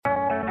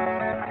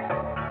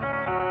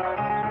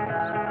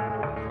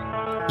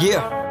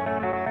Yeah.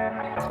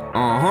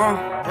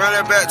 Run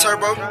that back,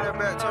 turbo.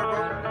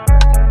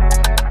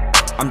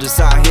 I'm just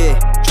out here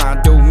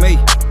trying to do me,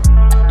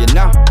 you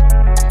know.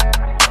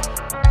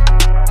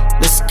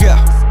 Let's go.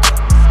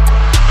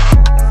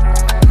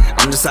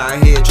 I'm just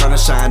out here trying to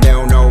shine. They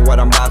don't know what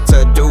I'm about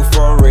to do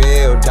for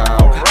real,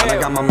 dawg. I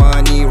got my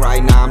money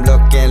right now, I'm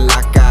looking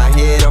like I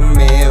hit a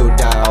mill,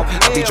 dawg.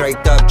 I be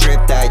draped up,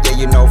 dripped that, yeah,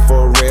 you know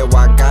for real.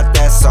 I got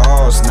that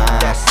sauce now.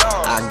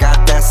 I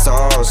got that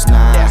sauce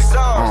now.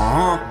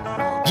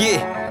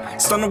 Yeah.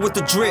 Stunna with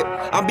the drip.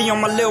 I be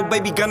on my little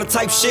baby Gunna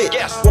type shit.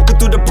 Walking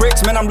through the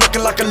bricks, man, I'm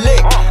looking like a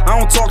lick. I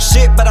don't talk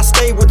shit, but I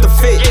stay with the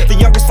fit. The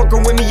youngest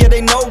fucking with me, yeah, they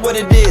know what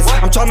it is.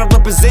 I'm tryna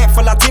represent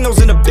for Latinos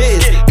in the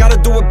biz.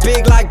 Gotta do it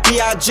big like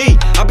B.I.G.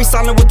 I be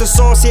silent with the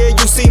sauce, yeah,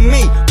 you see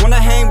me. When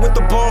I hang with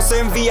the boss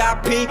and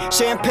VIP,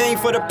 champagne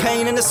for the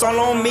pain and it's all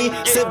on me.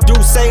 Sip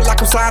Douce like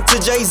I'm signed to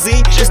Jay-Z.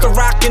 It's the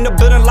rock in the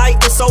building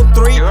like it's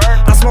 03.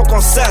 I smoke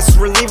on cess,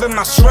 relieving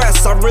my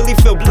stress. I really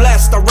feel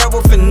blessed, I rap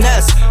with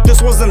finesse. This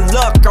wasn't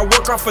luck, I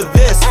work off of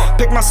this.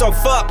 Pick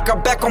myself up,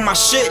 got back on my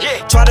shit.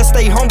 Try to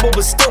stay humble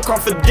but still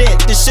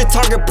confident. This shit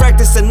target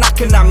practice and I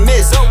cannot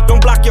miss.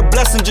 Don't block your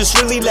blessing, just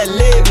really let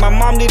live. My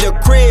mom need a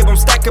crib, I'm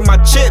stacking my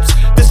chips.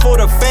 This for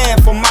the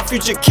fam, for my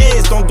future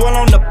kids. Don't dwell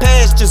on the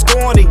past, just go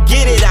on and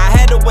get it. I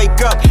had to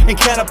wake up and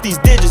count up these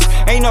digits.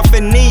 Ain't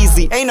nothing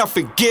easy, ain't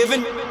nothing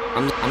given.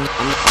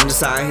 I'm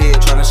just out here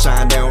trying to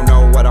shine. They don't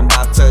know what I'm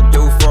about to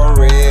do for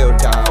real,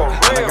 dawg.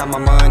 I got my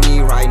money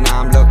right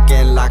now, I'm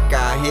looking like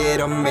I hit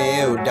a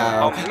mill,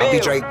 dawg. I be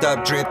draped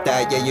up, drip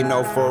that, yeah, you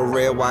know for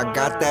real. I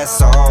got that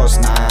sauce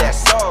now.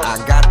 I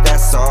got that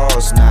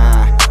sauce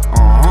now.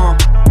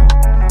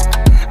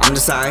 I'm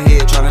just out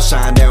here trying to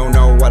shine. They don't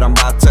know what I'm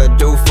about to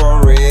do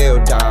for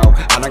real, dawg.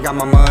 I got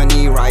my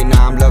money right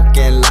now, I'm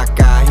looking like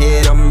I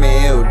hit a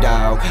mill,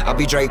 dawg. I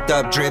be draped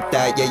up, drip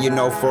that, yeah, you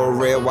know for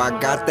real. I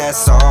got that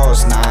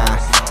sauce now.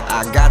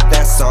 I got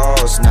that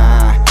sauce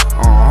now.